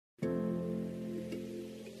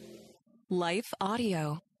Life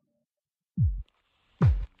Audio.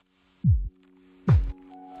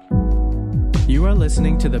 You are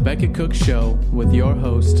listening to The Beckett Cook Show with your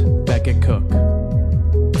host, Beckett Cook.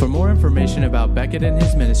 For more information about Beckett and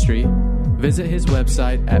his ministry, visit his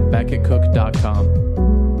website at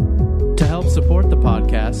beckettcook.com. To help support the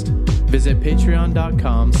podcast, visit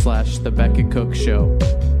patreon.com/The Beckett Cook Show.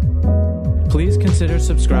 Please consider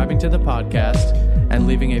subscribing to the podcast and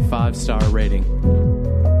leaving a 5-star rating.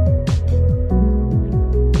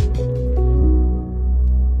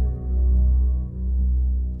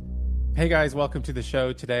 Hey guys, welcome to the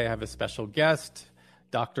show. Today I have a special guest,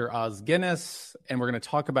 Dr. Os Guinness, and we're going to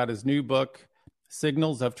talk about his new book,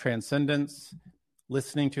 Signals of Transcendence,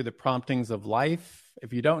 Listening to the Promptings of Life.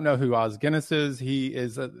 If you don't know who Os Guinness is, he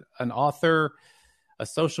is an author, a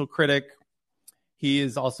social critic. He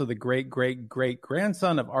is also the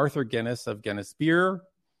great-great-great-grandson of Arthur Guinness of Guinness Beer,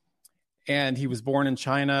 and he was born in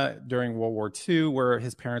China during World War II, where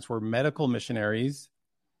his parents were medical missionaries.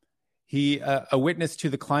 He, a witness to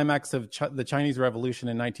the climax of the Chinese Revolution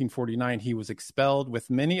in 1949, he was expelled with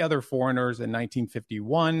many other foreigners in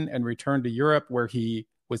 1951 and returned to Europe, where he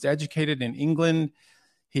was educated in England.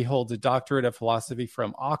 He holds a doctorate of philosophy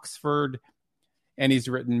from Oxford, and he's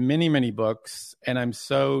written many, many books, and I'm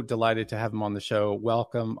so delighted to have him on the show.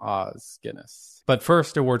 Welcome, Os Guinness. But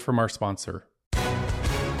first, a word from our sponsor.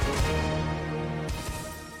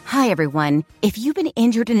 Hi, everyone. If you've been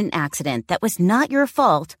injured in an accident that was not your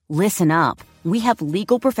fault, listen up. We have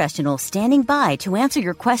legal professionals standing by to answer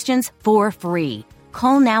your questions for free.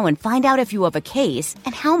 Call now and find out if you have a case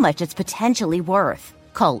and how much it's potentially worth.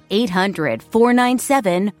 Call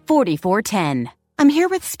 800-497-4410. I'm here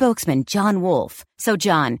with spokesman John Wolf. So,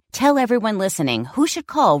 John, tell everyone listening who should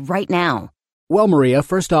call right now. Well, Maria,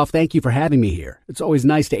 first off, thank you for having me here. It's always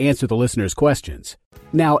nice to answer the listeners' questions.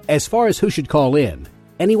 Now, as far as who should call in,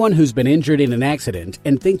 anyone who's been injured in an accident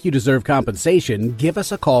and think you deserve compensation, give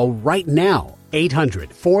us a call right now.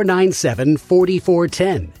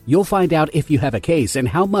 800-497-4410. You'll find out if you have a case and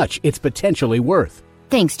how much it's potentially worth.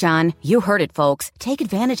 Thanks, John. You heard it, folks. Take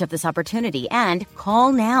advantage of this opportunity and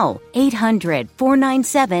call now.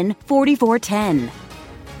 800-497-4410.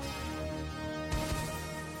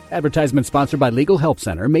 Advertisement sponsored by Legal Help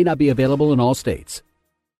Center. May not be available in all states.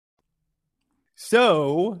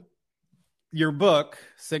 So, your book,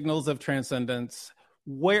 Signals of Transcendence,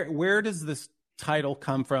 where does this title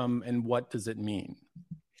come from and what does it mean?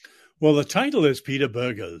 Well, the title is Peter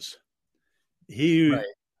Berger's. He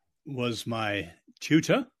was my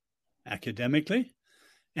tutor academically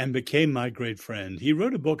and became my great friend. He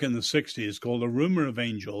wrote a book in the 60s called A Rumor of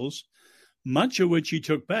Angels, much of which he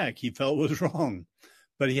took back, he felt was wrong.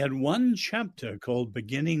 But he had one chapter called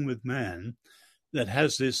Beginning with Man that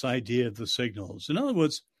has this idea of the signals. In other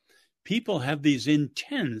words, people have these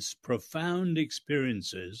intense, profound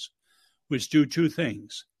experiences which do two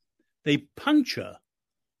things. They puncture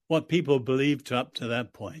what people believed up to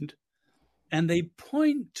that point, and they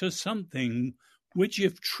point to something which,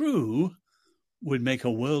 if true, would make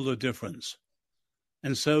a world of difference.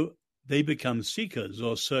 And so they become seekers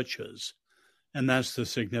or searchers, and that's the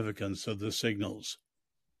significance of the signals.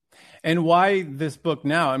 And why this book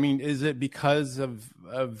now? I mean, is it because of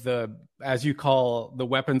the, as you call, the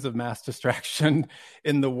weapons of mass distraction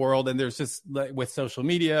in the world? And there's just, with social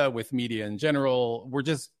media, with media in general, we're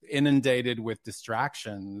just inundated with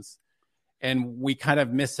distractions. And we kind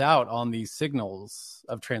of miss out on these signals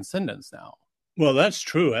of transcendence now. Well, that's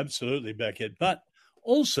true. Absolutely, Beckett. But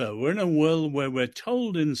also, we're in a world where we're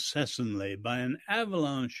told incessantly by an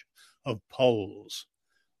avalanche of polls,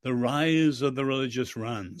 the rise of the religious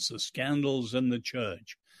runs, the scandals in the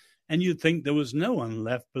church. And you'd think there was no one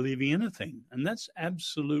left believing anything. And that's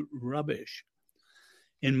absolute rubbish.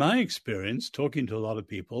 In my experience, talking to a lot of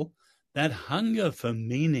people, that hunger for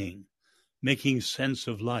meaning, making sense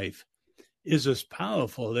of life, is as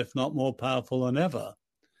powerful, if not more powerful than ever.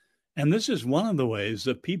 And this is one of the ways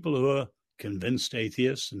that people who are convinced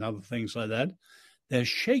atheists and other things like that, they're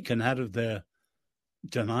shaken out of their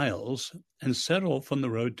denials and set off on the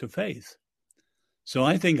road to faith. So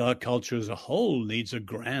I think our culture as a whole needs a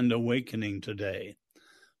grand awakening today.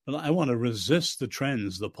 But I want to resist the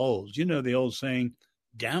trends, the polls. You know the old saying,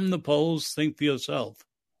 damn the polls, think for yourself.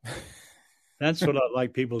 That's what I'd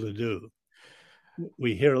like people to do.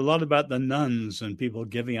 We hear a lot about the nuns and people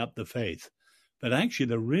giving up the faith. But actually,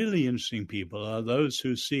 the really interesting people are those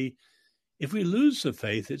who see if we lose the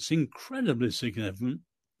faith, it's incredibly significant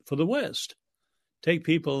for the West. Take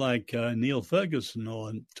people like Neil Ferguson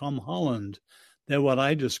or Tom Holland. They're what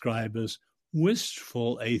I describe as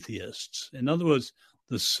wistful atheists. In other words,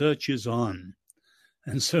 the search is on.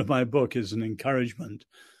 And so my book is an encouragement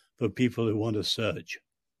for people who want to search.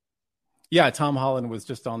 Yeah, Tom Holland was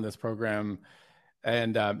just on this program.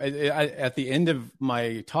 And at the end of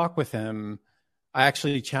my talk with him, I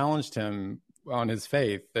actually challenged him on his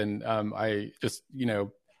faith. And I just,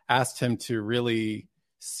 asked him to really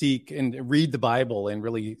seek and read the Bible and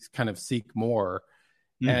really kind of seek more.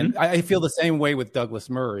 Mm-hmm. And I feel the same way with Douglas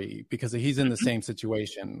Murray, because he's in the same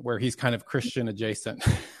situation where he's kind of Christian adjacent.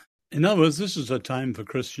 In other words, this is a time for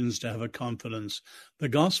Christians to have a confidence. The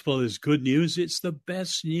gospel is good news. It's the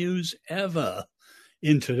best news ever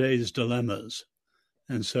in today's dilemmas.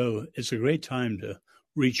 And so it's a great time to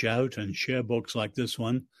reach out and share books like this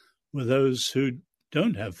one with those who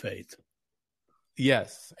don't have faith.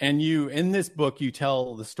 Yes. And in this book, you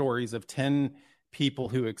tell the stories of 10 people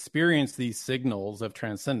who experience these signals of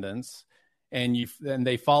transcendence, and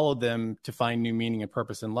they followed them to find new meaning and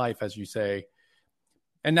purpose in life, as you say.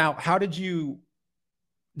 And now, how did you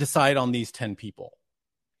decide on these 10 people?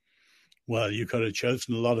 Well, you could have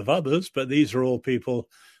chosen a lot of others, but these are all people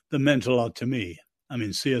that meant a lot to me. I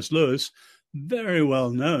mean, C.S. Lewis, very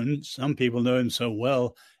well known. Some people know him so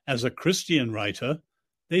well as a Christian writer,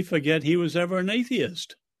 they forget he was ever an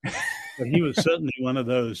atheist. But he was certainly one of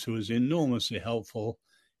those who was enormously helpful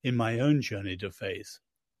in my own journey to faith.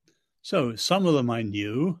 So some of them I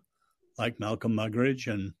knew, like Malcolm Muggeridge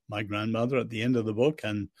and my grandmother at the end of the book,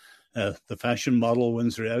 and the fashion model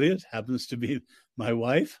Winsor Elliott happens to be my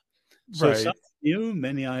wife. So right. Some I knew,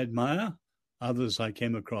 many I admire, others I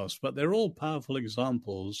came across. But they're all powerful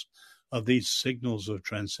examples of these signals of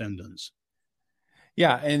transcendence.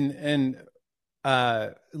 Yeah, and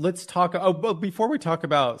let's talk. But before we talk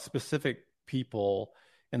about specific people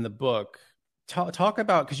in the book, talk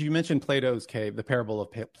about, because you mentioned Plato's cave, the parable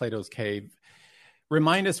of Plato's cave.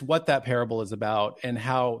 Remind us what that parable is about and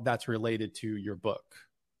how that's related to your book,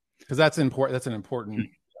 because that's important. That's an important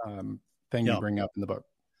thing you bring up in the book.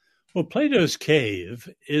 Well, Plato's cave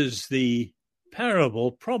is the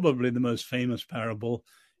parable, probably the most famous parable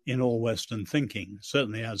in all Western thinking,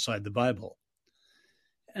 certainly outside the Bible.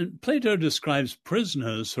 And Plato describes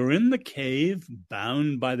prisoners who are in the cave,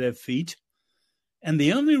 bound by their feet, and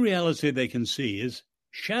the only reality they can see is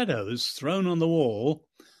shadows thrown on the wall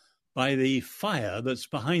by the fire that's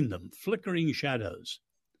behind them, flickering shadows.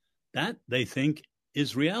 That, they think,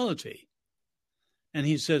 is reality. And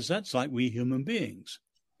he says that's like we human beings.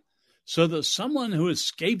 So that someone who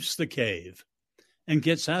escapes the cave and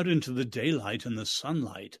gets out into the daylight and the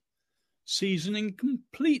sunlight sees an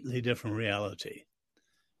completely different reality.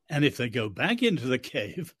 And if they go back into the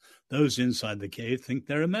cave, those inside the cave think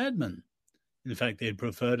they're a madman. In fact, they'd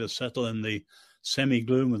prefer to settle in the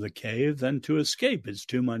semi-gloom of the cave than to escape. It's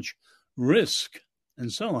too much risk,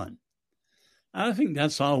 and so on. I think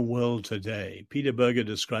that's our world today. Peter Berger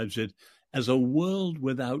describes it as a world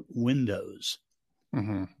without windows.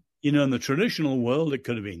 Mm-hmm. In the traditional world, it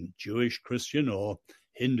could have been Jewish, Christian, or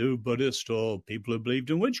Hindu, Buddhist, or people who believed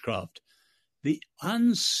in witchcraft. The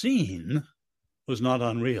unseen was not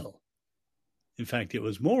unreal. In fact, it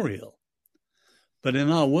was more real. But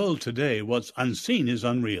in our world today, what's unseen is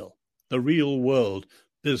unreal. The real world,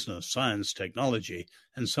 business, science, technology,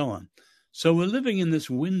 and so on. So we're living in this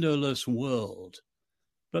windowless world.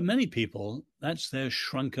 But many people, that's their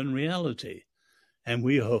shrunken reality. And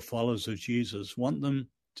we who are followers of Jesus want them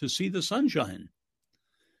to see the sunshine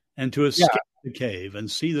and to escape the cave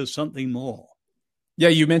and see there's something more. Yeah,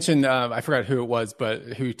 you mentioned, I forgot who it was, but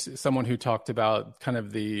someone who talked about kind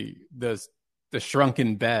of the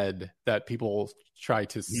shrunken bed that people try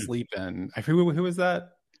to sleep in. Who was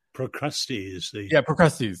that? Procrustes.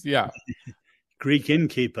 Procrustes, yeah. Greek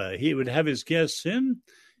innkeeper. He would have his guests in.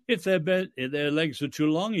 If their legs were too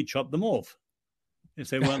long, he'd chop them off. If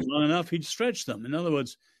they weren't long enough, he'd stretch them. In other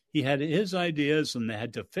words, he had his ideas and they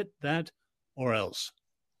had to fit that or else.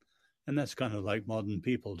 And that's kind of like modern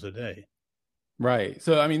people today. Right.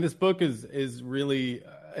 So, I mean, this book is really,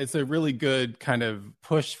 it's a really good kind of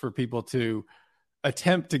push for people to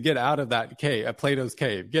attempt to get out of that cave, Plato's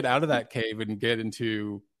cave, get out of that cave and get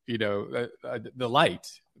into, the light,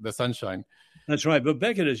 the sunshine. That's right. But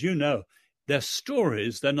Beckett, as you know, they're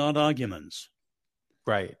stories, they're not arguments.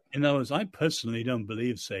 Right. In other words, I personally don't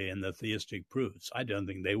believe, say, in the theistic proofs. I don't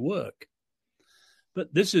think they work.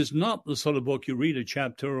 But this is not the sort of book you read a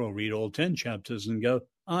chapter or read all 10 chapters and go,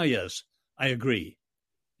 yes, I agree.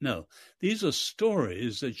 No, these are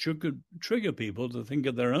stories that should trigger people to think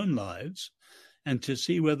of their own lives and to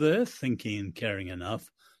see whether they're thinking and caring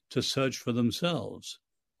enough to search for themselves.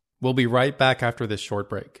 We'll be right back after this short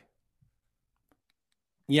break.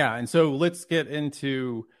 Yeah, and so let's get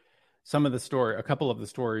into a couple of the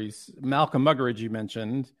stories. Malcolm Muggeridge, you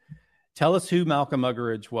mentioned. Tell us who Malcolm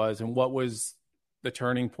Muggeridge was and what was the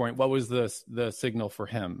turning point? What was the signal for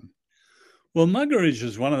him? Well, Muggeridge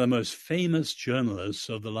was one of the most famous journalists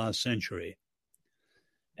of the last century.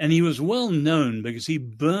 And he was well known because he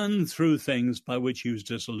burned through things by which he was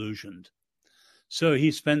disillusioned. So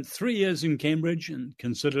he spent 3 years in Cambridge and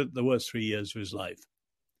considered it the worst 3 years of his life.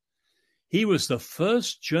 He was the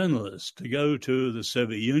first journalist to go to the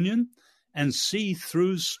Soviet Union and see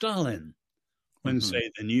through Stalin when,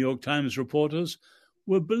 say, the New York Times reporters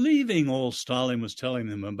were believing all Stalin was telling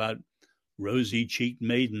them about rosy-cheeked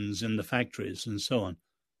maidens in the factories and so on.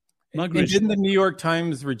 And didn't the New York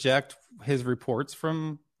Times reject his reports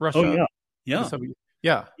from Russia? Oh, yeah.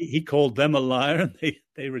 Yeah. He called them a liar, and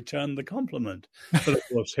they returned the compliment. But, of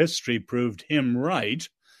course, history proved him right,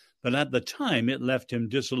 but at the time it left him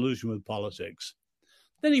disillusioned with politics.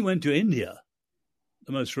 Then he went to India,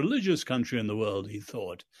 the most religious country in the world, he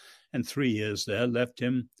thought, and 3 years there left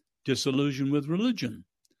him disillusioned with religion.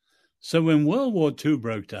 So when World War II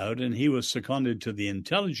broke out and he was seconded to the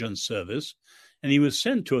intelligence service, and he was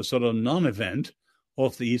sent to a sort of non-event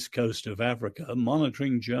off the east coast of Africa,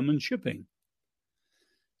 monitoring German shipping.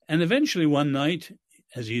 And eventually one night,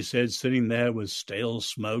 as he said, sitting there with stale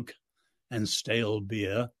smoke and stale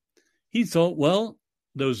beer, he thought, well,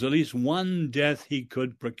 there was at least one death he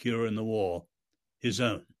could procure in the war, his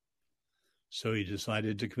own. So he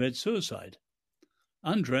decided to commit suicide,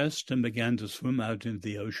 undressed and began to swim out into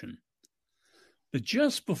the ocean. But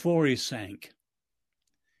just before he sank,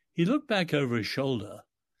 he looked back over his shoulder,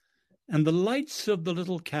 and the lights of the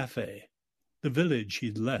little cafe, the village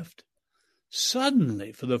he'd left,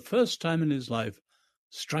 suddenly, for the first time in his life,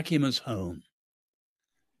 struck him as home.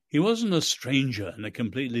 He wasn't a stranger in a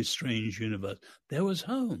completely strange universe. There was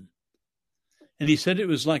home. And he said it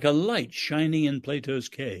was like a light shining in Plato's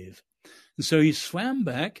cave. And so he swam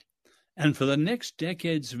back, and for the next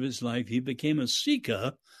decades of his life, he became a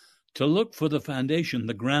seeker to look for the foundation,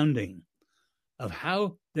 the grounding of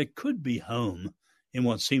how there could be home in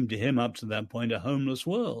what seemed to him up to that point a homeless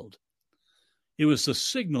world. It was the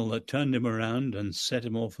signal that turned him around and set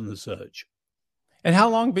him off on the search. And how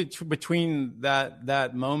long between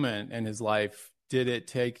that moment in his life did it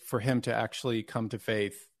take for him to actually come to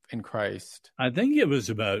faith in Christ? I think it was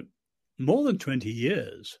about more than 20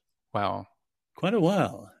 years. Wow. Quite a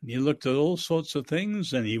while. He looked at all sorts of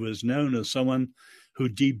things, and he was known as someone who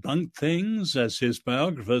debunked things, as his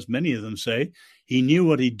biographers, many of them say. He knew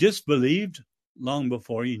what he disbelieved long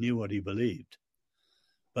before he knew what he believed.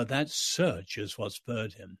 But that search is what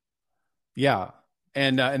spurred him. Yeah.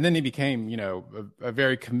 And then he became, a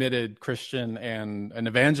very committed Christian and an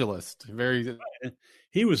evangelist.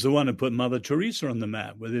 He was the one who put Mother Teresa on the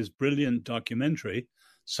map with his brilliant documentary,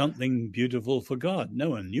 Something Beautiful for God.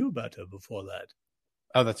 No one knew about her before that.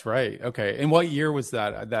 Oh, that's right. Okay. And what year was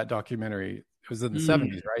that documentary? It was in the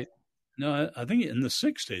 70s, right? No, I think in the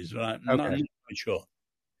 60s, but I'm not quite sure.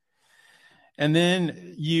 And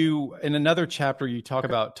then in another chapter, you talk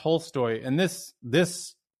about Tolstoy, and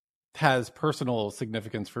this has personal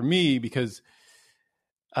significance for me because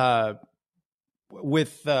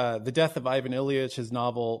with the death of Ivan Ilyich, his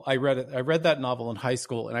novel, I read that novel in high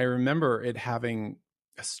school, and I remember it having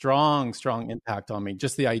a strong impact on me.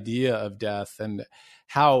 Just the idea of death and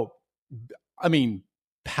how,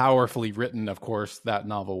 powerfully written, of course, that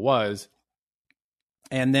novel was.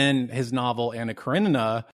 And then his novel Anna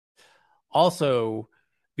Karenina, also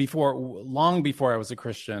long before I was a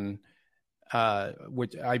Christian,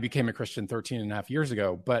 which I became a Christian 13 and a half years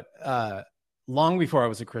ago, but long before I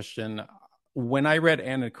was a Christian, when I read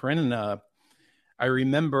Anna Karenina, I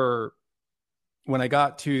remember when I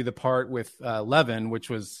got to the part with Levin, which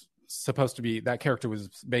was supposed to be, that character was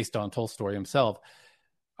based on Tolstoy himself,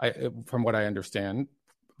 from what I understand.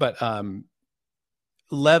 But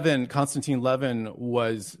Konstantin Levin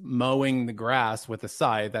was mowing the grass with a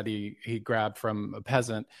scythe that he grabbed from a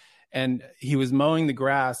peasant, and he was mowing the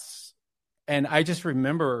grass. And I just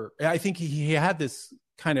remember, I think he had this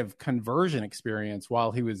kind of conversion experience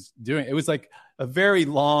while he was doing it. It was like a very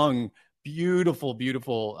long, beautiful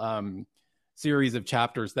series of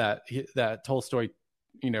chapters that Tolstoy,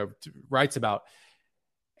 writes about.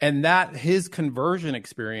 And that his conversion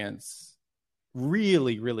experience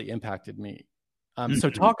really, really impacted me. So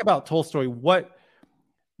talk about Tolstoy. What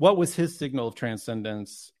was his signal of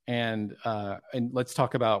transcendence? And let's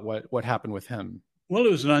talk about what happened with him. Well,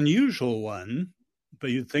 it was an unusual one,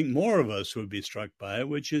 but you'd think more of us would be struck by it,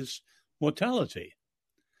 which is mortality.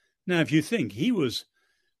 Now, if you think, he was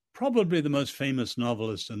probably the most famous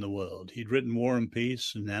novelist in the world. He'd written War and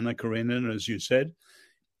Peace and Anna Karenina, as you said.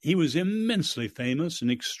 He was immensely famous and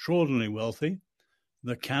extraordinarily wealthy,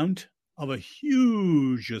 the count of a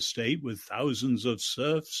huge estate with thousands of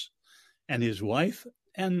serfs and his wife,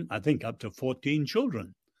 and I think up to 14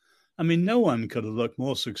 children. I mean, no one could have looked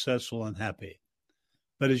more successful and happy.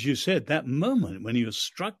 But as you said, that moment when he was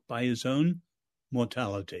struck by his own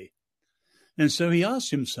mortality. And so he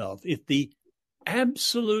asked himself, if the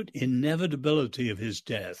absolute inevitability of his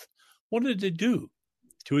death, what did it do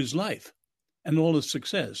to his life and all his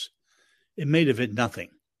success? It made of it nothing.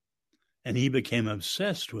 And he became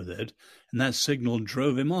obsessed with it, and that signal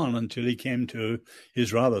drove him on until he came to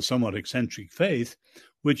his rather somewhat eccentric faith,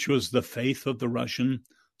 which was the faith of the Russian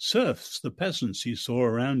serfs, the peasants he saw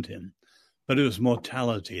around him. But it was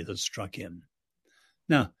mortality that struck him.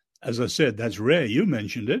 Now, as I said, that's rare. You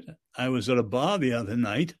mentioned it. I was at a bar the other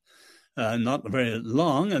night, not very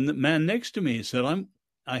long, and the man next to me said,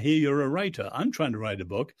 I hear you're a writer. I'm trying to write a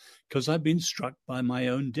book because I've been struck by my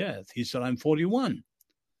own death. He said, I'm 41.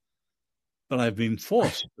 But I've been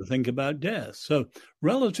forced to think about death. So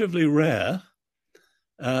relatively rare,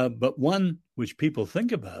 but one which people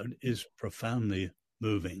think about is profoundly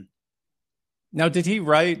moving. Now, did he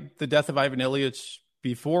write The Death of Ivan Ilyich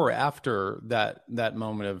before or after that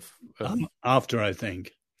moment of... After, I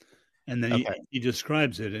think. And then he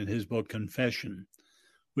describes it in his book, Confession,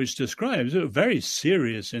 which describes a very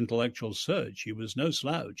serious intellectual search. He was no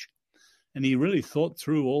slouch. And he really thought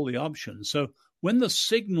through all the options. So when the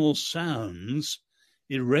signal sounds,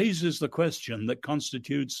 it raises the question that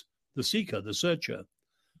constitutes the seeker, the searcher.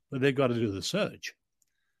 But they've got to do the search.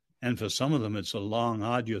 And for some of them, it's a long,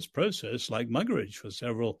 arduous process, like Muggeridge for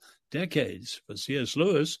several decades. For C.S.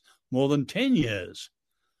 Lewis, more than 10 years.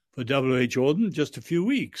 For W.H. Auden, just a few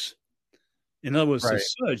weeks. In other words, the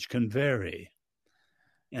search can vary.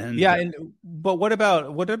 And but what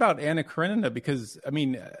about Anna Karenina? Because I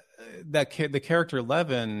mean, the character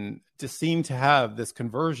Levin just seemed to have this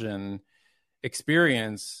conversion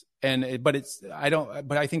experience, but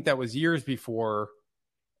I think that was years before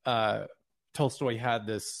Tolstoy had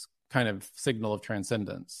this kind of signal of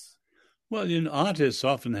transcendence. Well, artists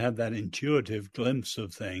often have that intuitive glimpse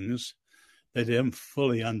of things that they don't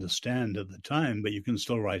fully understand at the time, but you can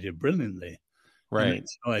still write it brilliantly. Right.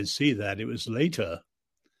 So I see that. It was later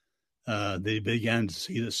they began to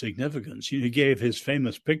see the significance. He gave his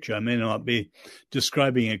famous picture. I may not be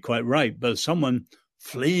describing it quite right, but someone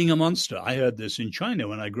fleeing a monster. I heard this in China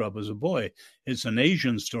when I grew up as a boy. It's an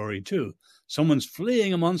Asian story too. Someone's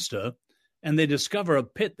fleeing a monster, and they discover a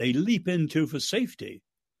pit they leap into for safety.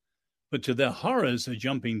 But to their horror, as they're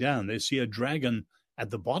jumping down, they see a dragon at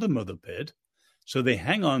the bottom of the pit. So they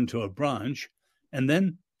hang on to a branch, and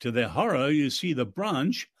then to their horror, you see the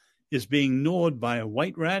branch is being gnawed by a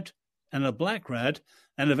white rat and a black rat,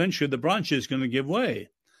 and eventually the branch is going to give way.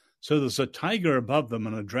 So there's a tiger above them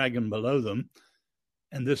and a dragon below them,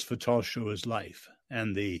 and this for Tolstoy is life.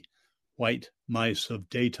 And the white mice of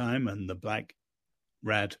daytime and the black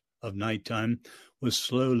rat of nighttime was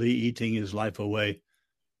slowly eating his life away,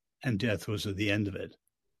 and death was at the end of it.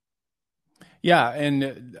 Yeah,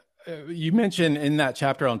 and you mentioned in that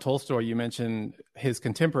chapter on Tolstoy, you mentioned his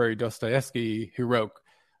contemporary Dostoevsky, who wrote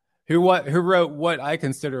what I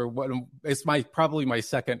consider it's probably my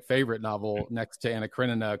second favorite novel next to Anna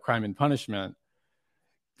Karenina, Crime and Punishment.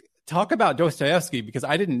 Talk about Dostoevsky, because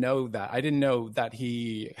I didn't know that. I didn't know that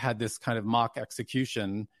he had this kind of mock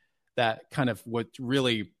execution that kind of what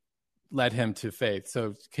really led him to faith.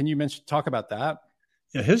 So can you talk about that?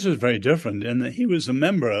 Yeah, his was very different. And he was a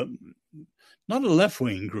member, not a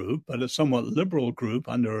left-wing group, but a somewhat liberal group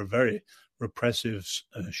under a very repressive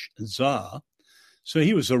czar. So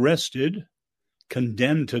he was arrested,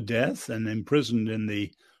 condemned to death, and imprisoned in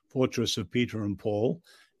the fortress of Peter and Paul,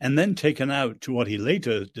 and then taken out to what he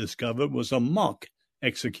later discovered was a mock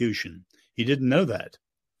execution. He didn't know that.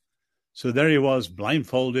 So there he was,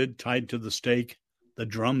 blindfolded, tied to the stake, the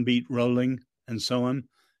drum beat rolling, and so on,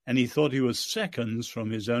 and he thought he was seconds from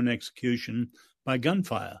his own execution by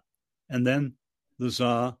gunfire. And then the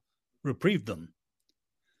Tsar reprieved them.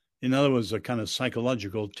 In other words, a kind of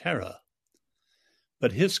psychological terror.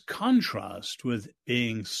 But his contrast with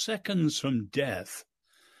being seconds from death,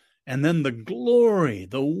 and then the glory,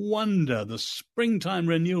 the wonder, the springtime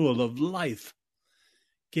renewal of life,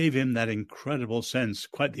 gave him that incredible sense,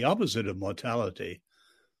 quite the opposite of mortality.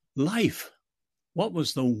 Life. What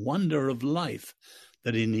was the wonder of life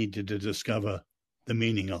that he needed to discover the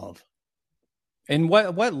meaning of? And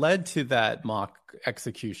what led to that mock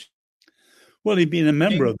execution? Well, he'd been a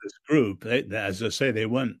member of this group. As I say, they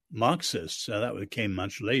weren't Marxists, so that came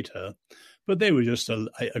much later. But they were just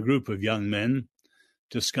a group of young men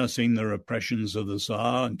discussing the repressions of the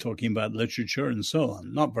Tsar and talking about literature and so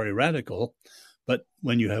on. Not very radical, but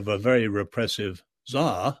when you have a very repressive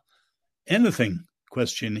Tsar, anything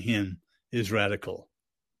questioning him is radical.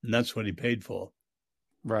 And that's what he paid for.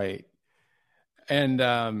 Right. And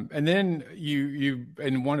then you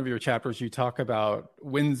in one of your chapters you talk about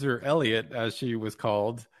Windsor Elliott, as she was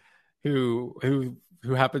called, who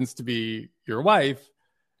happens to be your wife,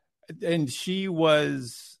 and she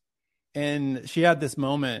had this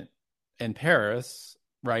moment in Paris,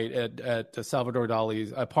 right, at Salvador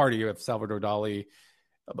Dali's a party of Salvador Dali.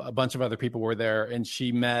 A bunch of other people were there, and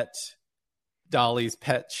she met Dali's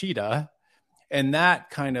pet cheetah. And that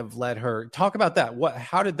kind of led her talk about that.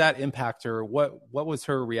 How did that impact her? What was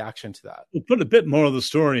her reaction to that? We'll put a bit more of the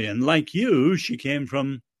story in. Like you, she came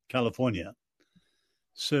from California.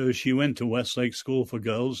 So she went to Westlake School for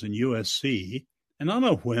Girls in USC, and on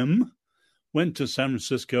a whim, went to San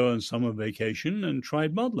Francisco on summer vacation and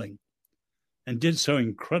tried modeling, and did so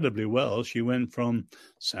incredibly well. She went from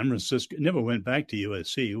San Francisco, never went back to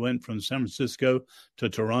USC, went from San Francisco to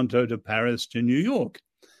Toronto to Paris to New York,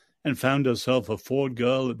 and found herself a Ford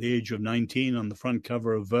girl at the age of 19 on the front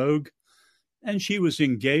cover of Vogue. And she was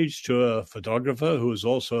engaged to a photographer who was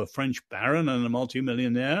also a French baron and a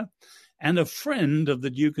multimillionaire, and a friend of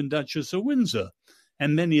the Duke and Duchess of Windsor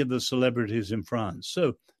and many of the celebrities in France.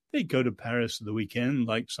 So they'd go to Paris for the weekend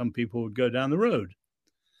like some people would go down the road.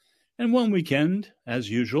 And one weekend, as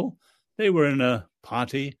usual, they were in a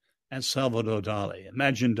party at Salvador Dali.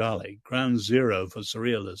 Imagine Dali, ground zero for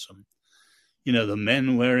surrealism. You know, the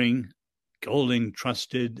men wearing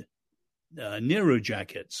gold-encrusted Nehru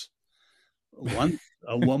jackets. Once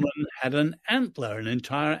a woman had an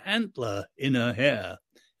entire antler in her hair.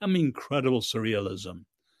 I mean, incredible surrealism.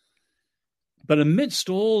 But amidst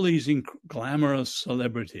all these glamorous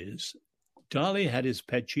celebrities, Dali had his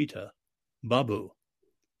pet cheetah, Babu.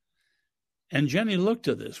 And Jenny looked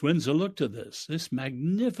at this, Windsor looked at this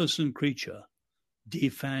magnificent creature,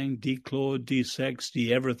 defanged, declawed, desexed,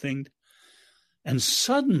 de-everythinged. And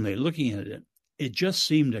suddenly, looking at it, it just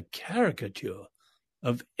seemed a caricature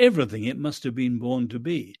of everything it must have been born to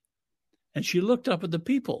be. And she looked up at the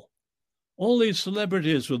people, all these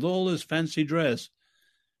celebrities with all this fancy dress,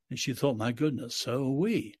 and she thought, my goodness, so are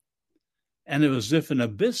we. And it was as if an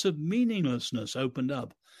abyss of meaninglessness opened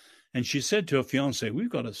up. And she said to her fiancé, we've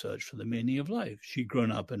got to search for the meaning of life. She'd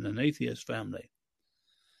grown up in an atheist family.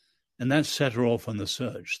 And that set her off on the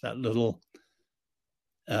search, that little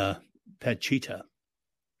pet cheetah.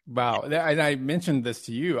 Wow. And I mentioned this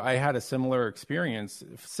to you. I had a similar experience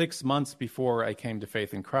 6 months before I came to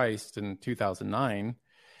faith in Christ in 2009.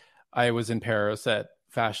 I was in Paris at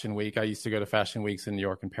Fashion Week. I used to go to Fashion Weeks in New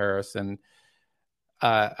York and Paris. And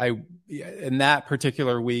in that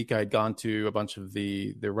particular week, I'd gone to a bunch of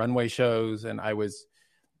the runway shows, and I was,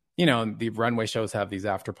 the runway shows have these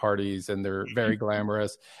after parties and they're very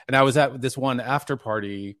glamorous. And I was at this one after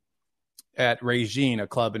party at Regine, a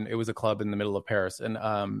club, and it was a club in the middle of Paris. And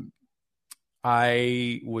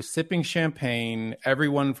I was sipping champagne.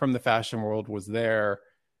 Everyone from the fashion world was there.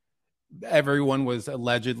 Everyone was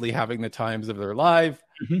allegedly having the times of their lives.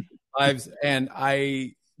 And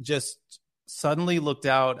I just suddenly looked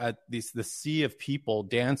out at the sea of people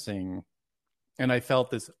dancing, and I felt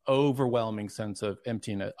this overwhelming sense of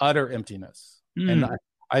emptiness, utter emptiness. And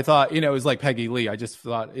I thought, it was like Peggy Lee. I just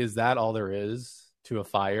thought, is that all there is to a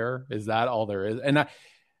fire? Is that all there is? And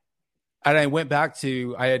I went back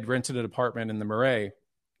to, I had rented an apartment in the Marais,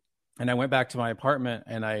 and I went back to my apartment,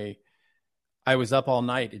 and I was up all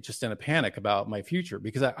night just in a panic about my future,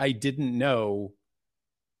 because I didn't know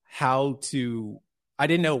how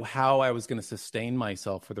I was going to sustain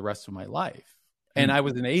myself for the rest of my life. And I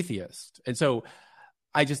was an atheist. And so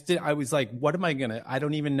I was like, what am I going to, I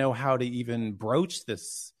don't even know how to even broach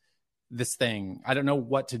this thing. I don't know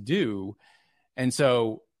what to do. And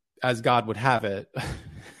so, as God would have it,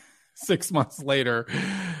 6 months later,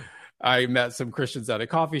 I met some Christians at a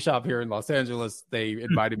coffee shop here in Los Angeles. They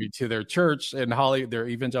invited me to their church in Hollywood, their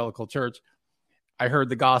evangelical church. I heard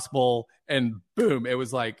the gospel, and boom, it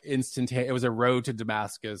was like instantaneous. It was a road to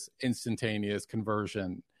Damascus, instantaneous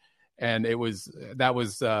conversion. And that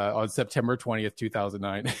was on September 20th,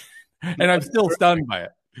 2009. And I'm still stunned by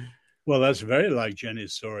it. Well, that's very like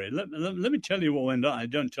Jenny's story. Let me tell you what went on. I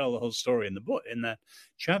don't tell the whole story in the book, in that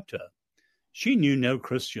chapter. She knew no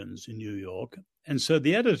Christians in New York. And so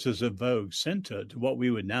the editors of Vogue sent her to what we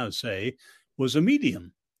would now say was a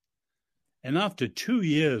medium. And after 2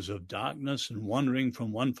 years of darkness and wandering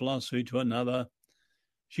from one philosophy to another,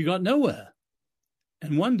 she got nowhere.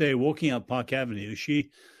 And one day, walking up Park Avenue, she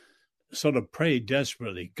sort of prayed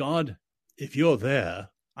desperately, God, if you're there,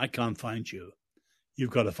 I can't find you. You've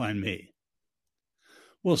got to find me.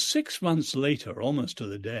 Well, 6 months later, almost to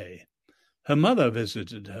the day, her mother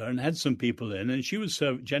visited her and had some people in, and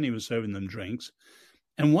Jenny was serving them drinks.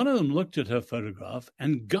 And one of them looked at her photograph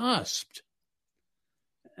and gasped.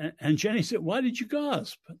 And Jenny said, "Why did you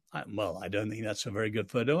gasp?" Well, I don't think that's a very good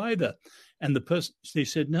photo either. And the person, they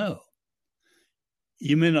said, "No,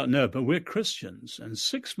 you may not know, but we're Christians. And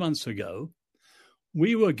 6 months ago,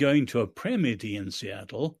 we were going to a prayer meeting in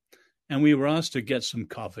Seattle, and we were asked to get some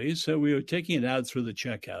coffee. So we were taking it out through the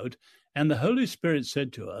checkout. And the Holy Spirit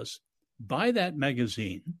said to us, buy that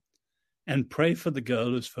magazine and pray for the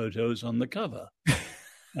girl whose photo is on the cover."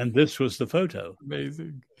 And this was the photo.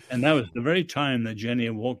 Amazing. And that was the very time that Jenny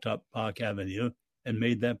walked up Park Avenue and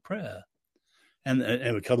made that prayer. And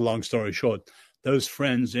we cut a long story short, those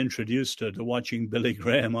friends introduced her to watching Billy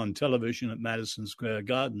Graham on television at Madison Square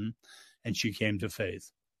Garden, and she came to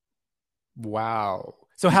faith. Wow.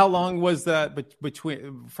 So how long was that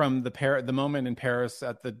between from the moment in Paris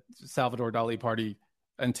at the Salvador Dali party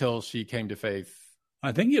until she came to faith?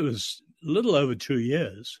 I think it was a little over 2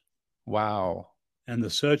 years. Wow. And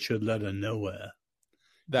the search had led her nowhere.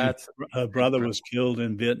 Her brother was killed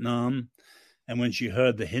in Vietnam. And when she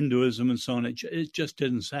heard the Hinduism and so on, it just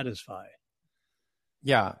didn't satisfy.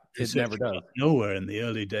 Yeah, it never does. Nowhere in the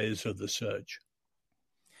early days of the search.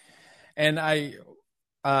 And I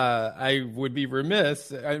would be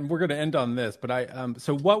remiss, and we're going to end on this, but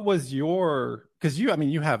so what was because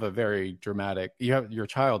you have a very dramatic, your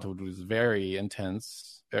childhood was very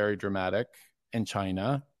intense, very dramatic in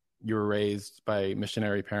China. You were raised by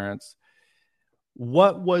missionary parents.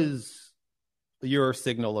 What was your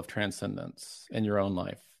signal of transcendence in your own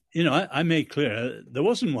life? I made clear there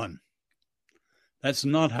wasn't one. That's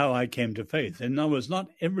not how I came to faith. In other words,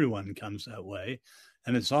 not everyone comes that way.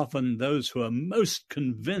 And it's often those who are most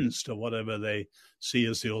convinced of whatever they see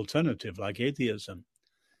as the alternative, like atheism.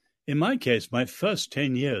 In my case, my first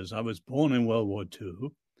 10 years, I was born in World War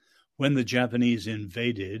II. When the Japanese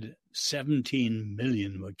invaded, 17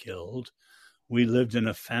 million were killed. We lived in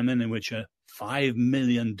a famine in which 5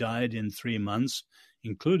 million died in 3 months,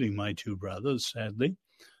 including my 2 brothers, sadly.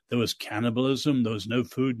 There was cannibalism. There was no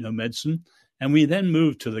food, no medicine. And we then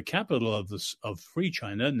moved to the capital of Free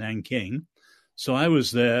China, Nanking. So I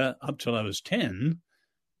was there up till I was 10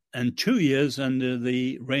 and 2 years under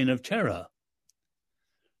the reign of terror.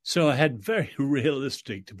 So I had very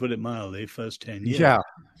realistic, to put it mildly, first 10 years.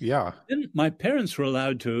 Yeah. Then my parents were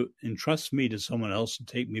allowed to entrust me to someone else and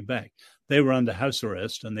take me back. They were under house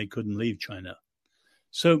arrest and they couldn't leave China.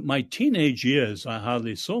 So my teenage years, I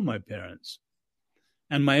hardly saw my parents.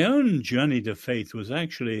 And my own journey to faith was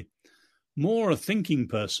actually more a thinking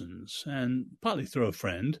person's, and partly through a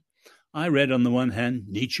friend. I read, on the one hand,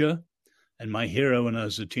 Nietzsche, and my hero when I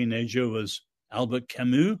was a teenager was Albert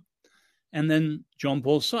Camus, and then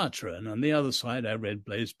Jean-Paul Sartre. And on the other side, I read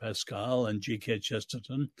Blaise Pascal and G.K.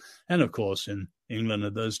 Chesterton, and of course, in England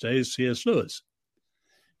of those days, C.S. Lewis.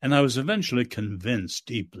 And I was eventually convinced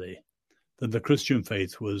deeply that the Christian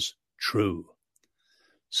faith was true.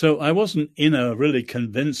 So I wasn't in a really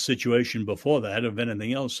convinced situation before that of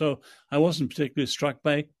anything else, so I wasn't particularly struck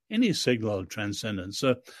by any signal of transcendence.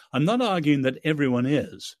 So I'm not arguing that everyone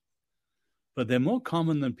is, but they're more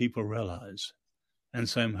common than people realize. And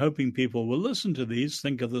so I'm hoping people will listen to these,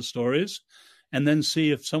 think of the stories, and then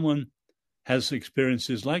see if someone has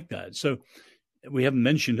experiences like that. So we haven't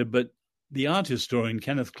mentioned it, but the art historian,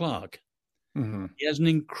 Kenneth Clark, he has an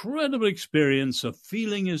incredible experience of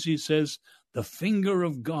feeling, as he says, the finger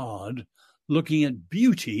of God looking at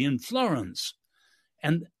beauty in Florence.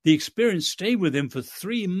 And the experience stayed with him for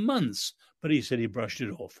 3 months, but he said he brushed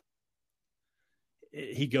it off.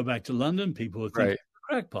 He'd go back to London, people would think he's a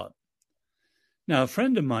crackpot. Now, a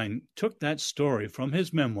friend of mine took that story from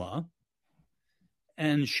his memoir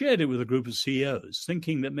and shared it with a group of CEOs,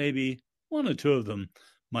 thinking that maybe 1 or 2 of them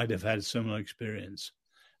might have had a similar experience.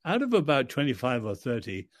 Out of about 25 or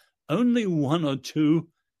 30, only 1 or 2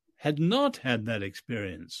 had not had that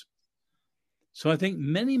experience. So I think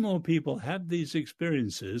many more people have these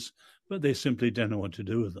experiences, but they simply don't know what to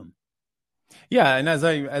do with them. Yeah, and as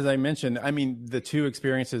I mentioned, I mean, the 2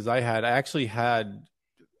 experiences I actually had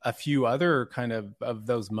a few other kind of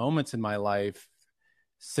those moments in my life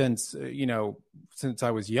since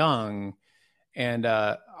I was young. And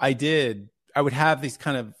I would have these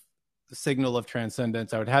kind of signal of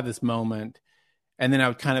transcendence. I would have this moment, and then I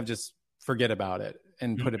would kind of just forget about it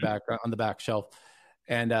and put it back on the back shelf.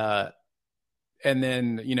 And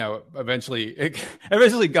then,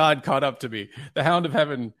 eventually God caught up to me. The hound of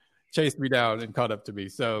heaven chased me down and caught up to me.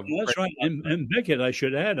 So that's right. And Beckett, I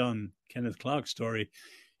should add on Kenneth Clark's story,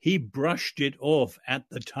 he brushed it off at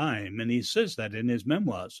the time, and he says that in his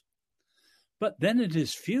memoirs. But then at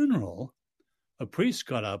his funeral, a priest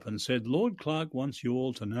got up and said, Lord Clark wants you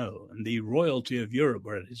all to know, and the royalty of Europe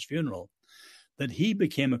were at his funeral, that he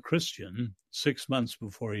became a Christian 6 months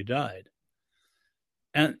before he died.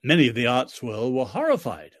 And many of the arts world were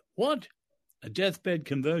horrified. What? A deathbed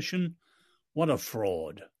conversion? What a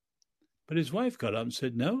fraud. But his wife got up and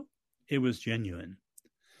said, no, it was genuine.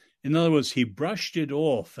 In other words, he brushed it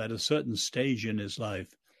off at a certain stage in his life,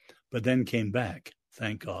 but then came back,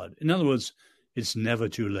 thank God. In other words, it's never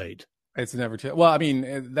too late. It's never too well. I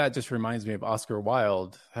mean, that just reminds me of Oscar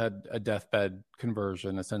Wilde had a deathbed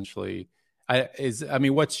conversion, essentially.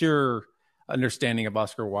 What's your understanding of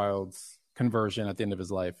Oscar Wilde's conversion at the end of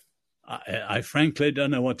his life? I frankly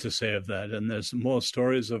don't know what to say of that. And there's more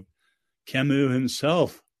stories of Camus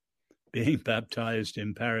himself being baptized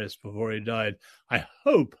in Paris before he died. I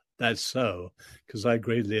hope that's so, because I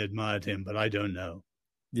greatly admired him, but I don't know.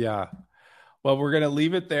 Yeah. Well, we're going to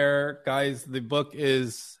leave it there. Guys, the book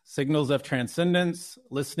is Signals of Transcendence,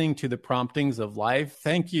 Listening to the Promptings of Life.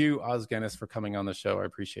 Thank you, Os Guinness, for coming on the show. I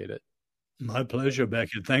appreciate it. My pleasure,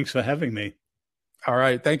 Beckett. Thanks for having me. All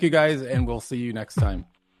right. Thank you, guys, and we'll see you next time.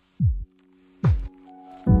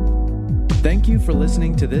 Thank you for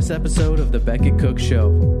listening to this episode of The Beckett Cook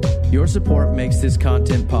Show. Your support makes this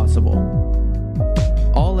content possible.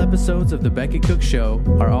 All episodes of The Beckett Cook Show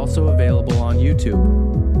are also available on YouTube.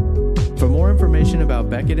 For more information about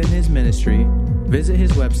Beckett and his ministry, visit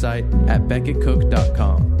his website at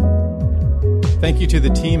beckettcook.com. Thank you to the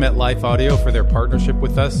team at Life Audio for their partnership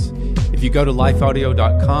with us. If you go to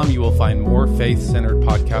lifeaudio.com, you will find more faith-centered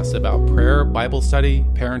podcasts about prayer, Bible study,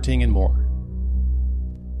 parenting, and more.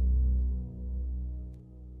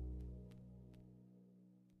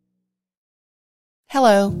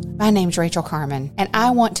 Hello, my name's Rachel Carmen, and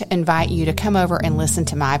I want to invite you to come over and listen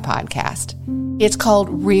to my podcast. It's called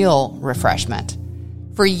Real Refreshment.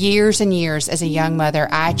 For years and years as a young mother,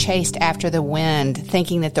 I chased after the wind,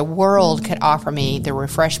 thinking that the world could offer me the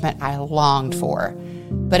refreshment I longed for.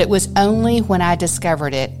 But it was only when I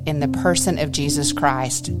discovered it in the person of Jesus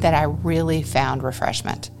Christ that I really found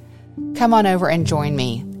refreshment. Come on over and join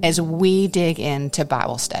me as we dig into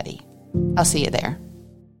Bible study. I'll see you there.